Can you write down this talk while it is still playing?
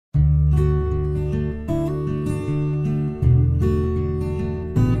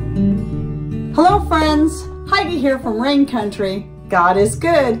friends, Heidi here from Rain Country. God is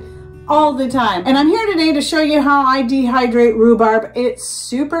good all the time. And I'm here today to show you how I dehydrate rhubarb. It's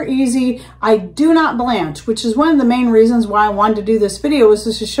super easy. I do not blanch, which is one of the main reasons why I wanted to do this video, was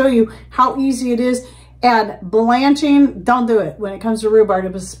just to show you how easy it is. And blanching, don't do it when it comes to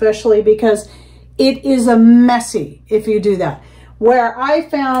rhubarb, especially because it is a messy if you do that. Where I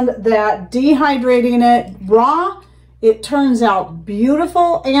found that dehydrating it raw, it turns out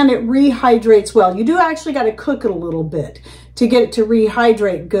beautiful and it rehydrates well. You do actually got to cook it a little bit to get it to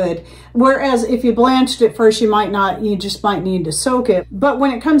rehydrate good. Whereas if you blanched it first, you just might need to soak it. But when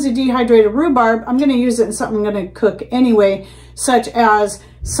it comes to dehydrated rhubarb, I'm going to use it in something I'm going to cook anyway, such as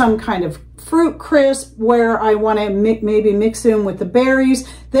some kind of fruit crisp where I want to maybe mix it in with the berries.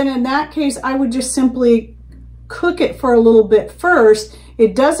 Then in that case, I would just simply cook it for a little bit first.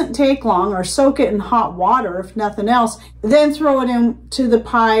 It doesn't take long, or soak it in hot water if nothing else. Then throw it into the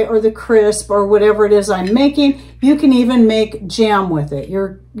pie or the crisp or whatever it is I'm making. You can even make jam with it.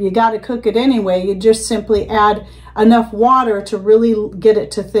 You got to cook it anyway. You just simply add enough water to really get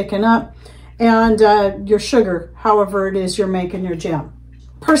it to thicken up, and your sugar, however it is you're making your jam.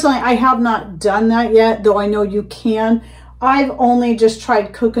 Personally, I have not done that yet, though I know you can. I've only just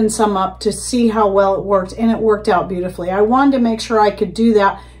tried cooking some up to see how well it worked, and it worked out beautifully. I wanted to make sure I could do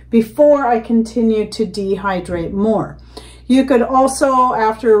that before I continued to dehydrate more. You could also,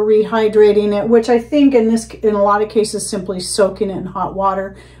 after rehydrating it, which I think in a lot of cases, simply soaking it in hot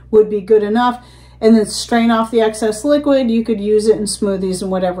water would be good enough, and then strain off the excess liquid. You could use it in smoothies and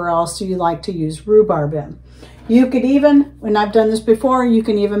whatever else you like to use rhubarb in. You could even, and I've done this before, you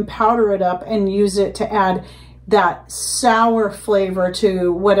can even powder it up and use it to add that sour flavor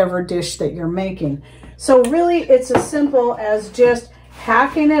to whatever dish that you're making. So really, it's as simple as just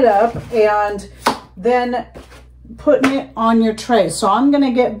hacking it up and then putting it on your tray. So I'm going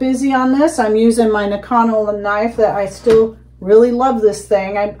to get busy on this. I'm using my Nakano knife that I still really love this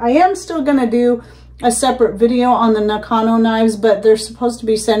thing. I am still going to do a separate video on the Nakano knives, but they're supposed to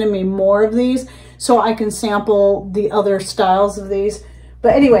be sending me more of these so I can sample the other styles of these.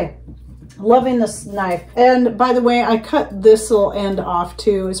 But anyway, loving this knife. And by the way, I cut this little end off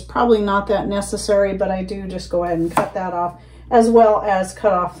too. It's probably not that necessary, but I do just go ahead and cut that off, as well as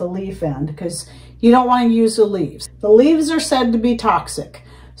cut off the leaf end, because you don't want to use the leaves. The leaves are said to be toxic.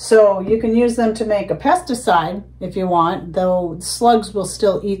 So you can use them to make a pesticide if you want, though slugs will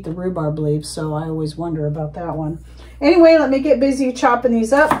still eat the rhubarb leaves. So I always wonder about that one. Anyway, let me get busy chopping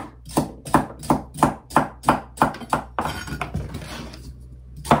these up.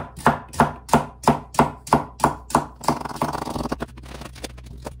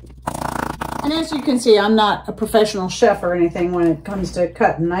 And as you can see, I'm not a professional chef or anything when it comes to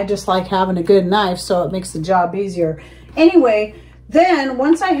cutting. I just like having a good knife, so it makes the job easier. Anyway, then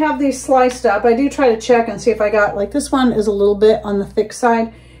once I have these sliced up, I do try to check and see if I got, like this one is a little bit on the thick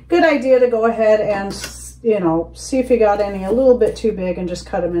side. Good idea to go ahead and, you know, see if you got any a little bit too big and just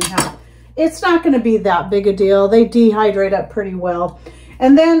cut them in half. It's not going to be that big a deal. They dehydrate up pretty well.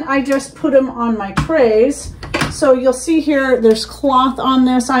 And then I just put them on my trays. So you'll see here, there's cloth on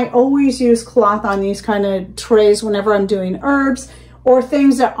this. I always use cloth on these kind of trays whenever I'm doing herbs or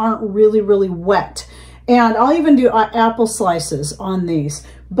things that aren't really, really wet. And I'll even do apple slices on these.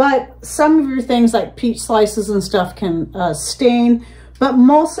 But some of your things like peach slices and stuff can stain, but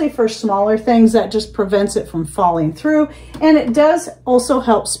mostly for smaller things that just prevents it from falling through. And it does also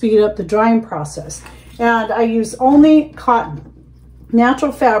help speed up the drying process. And I use only cotton.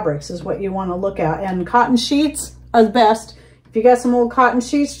 Natural fabrics is what you want to look at, and cotton sheets are the best. If you got some old cotton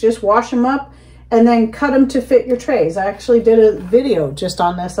sheets, just wash them up and then cut them to fit your trays. I actually did a video just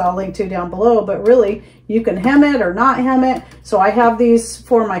on this I'll link to down below, but really you can hem it or not hem it. So I have these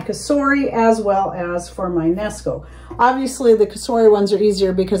for my Kasori as well as for my Nesco. Obviously the Kasori ones are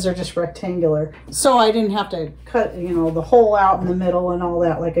easier because they're just rectangular. So I didn't have to cut, you know, the hole out in the middle and all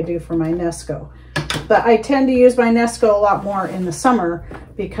that like I do for my Nesco. But I tend to use my Nesco a lot more in the summer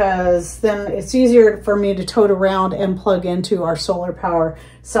because then it's easier for me to tote around and plug into our solar power.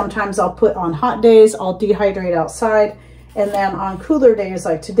 Sometimes I'll put on hot days, I'll dehydrate outside. And then on cooler days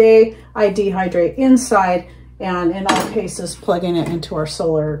like today, I dehydrate inside, and in all cases, plugging it into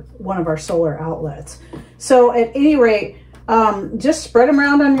our one of our solar outlets. So at any rate, just spread them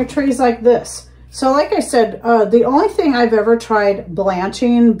around on your trays like this. So like I said, the only thing I've ever tried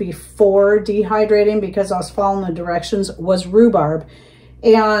blanching before dehydrating, because I was following the directions, was rhubarb.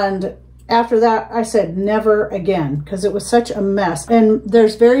 And after that, I said never again, because it was such a mess. And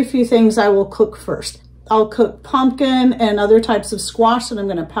there's very few things I will cook first. I'll cook pumpkin and other types of squash that I'm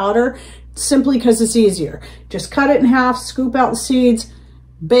going to powder simply because it's easier. Just cut it in half, scoop out the seeds,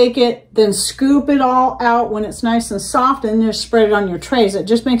 bake it, then scoop it all out when it's nice and soft, and just spread it on your trays. It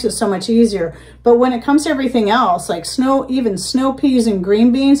just makes it so much easier. But when it comes to everything else, like even snow peas and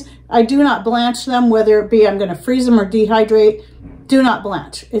green beans, I do not blanch them, whether it be I'm going to freeze them or dehydrate. Do not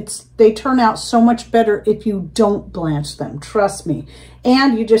blanch. They turn out so much better if you don't blanch them, trust me.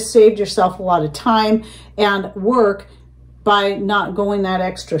 And you just saved yourself a lot of time and work by not going that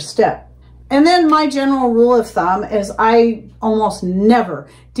extra step. And then my general rule of thumb is I almost never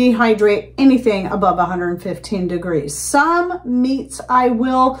dehydrate anything above 115 degrees. Some meats I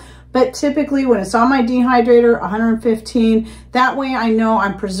will, but typically when it's on my dehydrator, 115, that way I know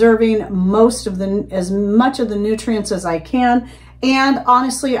I'm preserving as much of the nutrients as I can. And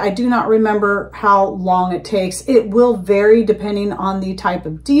honestly, I do not remember how long it takes. It will vary depending on the type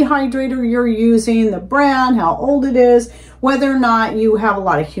of dehydrator you're using, the brand, how old it is, whether or not you have a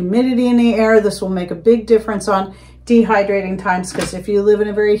lot of humidity in the air. This will make a big difference on dehydrating times, because if you live in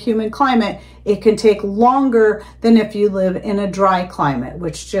a very humid climate, it can take longer than if you live in a dry climate,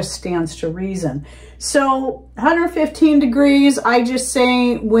 which just stands to reason. So 115 degrees, I just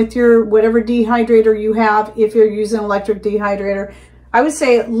say with your whatever dehydrator you have, if you're using an electric dehydrator, I would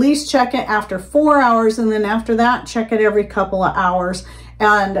say at least check it after 4 hours, and then after that, check it every couple of hours,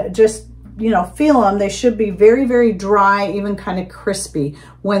 and just, you know, feel them. They should be very, very dry, even kind of crispy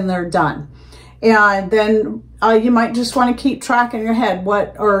when they're done. And then you might just want to keep track in your head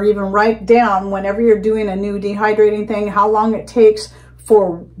or even write down whenever you're doing a new dehydrating thing, how long it takes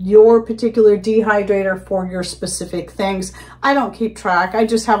for your particular dehydrator for your specific things. I don't keep track. I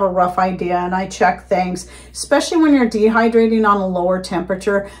just have a rough idea and I check things. Especially when you're dehydrating on a lower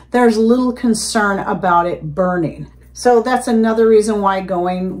temperature, there's little concern about it burning. So that's another reason why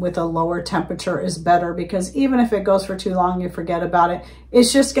going with a lower temperature is better, because even if it goes for too long, you forget about it.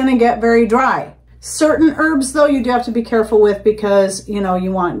 It's just going to get very dry. Certain herbs, though, you do have to be careful with, because, you know,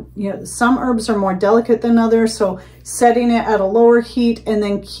 some herbs are more delicate than others. So setting it at a lower heat and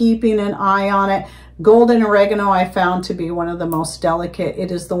then keeping an eye on it. Golden oregano I found to be one of the most delicate. It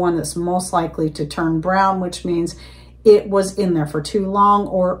is the one that's most likely to turn brown, which means it was in there for too long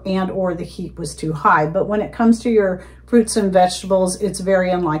or the heat was too high. But when it comes to your fruits and vegetables, it's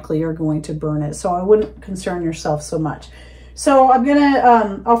very unlikely you're going to burn it. So I wouldn't concern yourself so much. So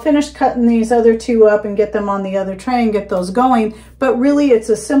I'll finish cutting these other two up and get them on the other tray and get those going. But really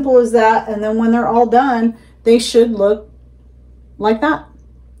it's as simple as that. And then when they're all done, they should look like that.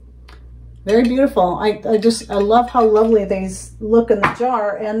 Very beautiful. I love how lovely these look in the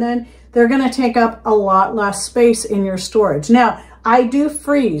jar. And then they're going to take up a lot less space in your storage. Now, I do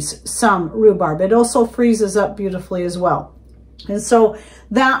freeze some rhubarb. It also freezes up beautifully as well. And so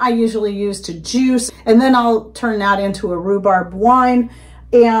that I usually use to juice, and then I'll turn that into a rhubarb wine.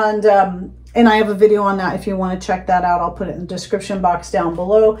 And I have a video on that if you want to check that out. I'll put it in the description box down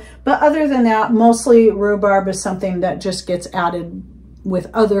below. But other than that, mostly rhubarb is something that just gets added with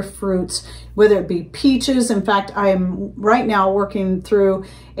other fruits, whether it be peaches. In fact, I'm right now working through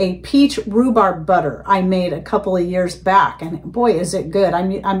a peach rhubarb butter I made a couple of years back, and boy, is it good.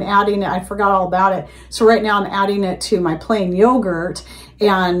 I'm adding it. I forgot all about it. So right now I'm adding it to my plain yogurt,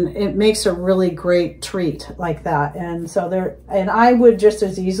 and it makes a really great treat like that. And so I would just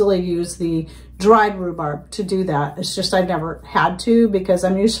as easily use the dried rhubarb to do that. It's just I've never had to, because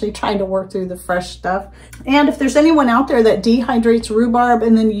I'm usually trying to work through the fresh stuff. And if there's anyone out there that dehydrates rhubarb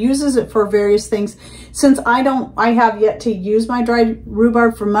and then uses it for various things, since I have yet to use my dried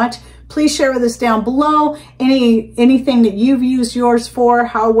rhubarb for much, please share with us down below anything that you've used yours for.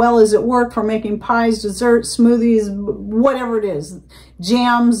 How well has it worked for making pies, desserts, smoothies, whatever it is,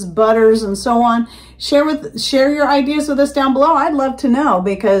 jams, butters, and so on. Share your ideas with us down below. I'd love to know,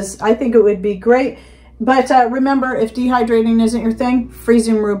 because I think it would be great. But remember, if dehydrating isn't your thing,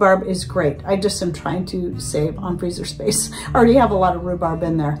 freezing rhubarb is great. I just am trying to save on freezer space. I already have a lot of rhubarb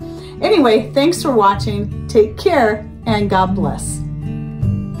in there. Anyway, thanks for watching. Take care, and God bless.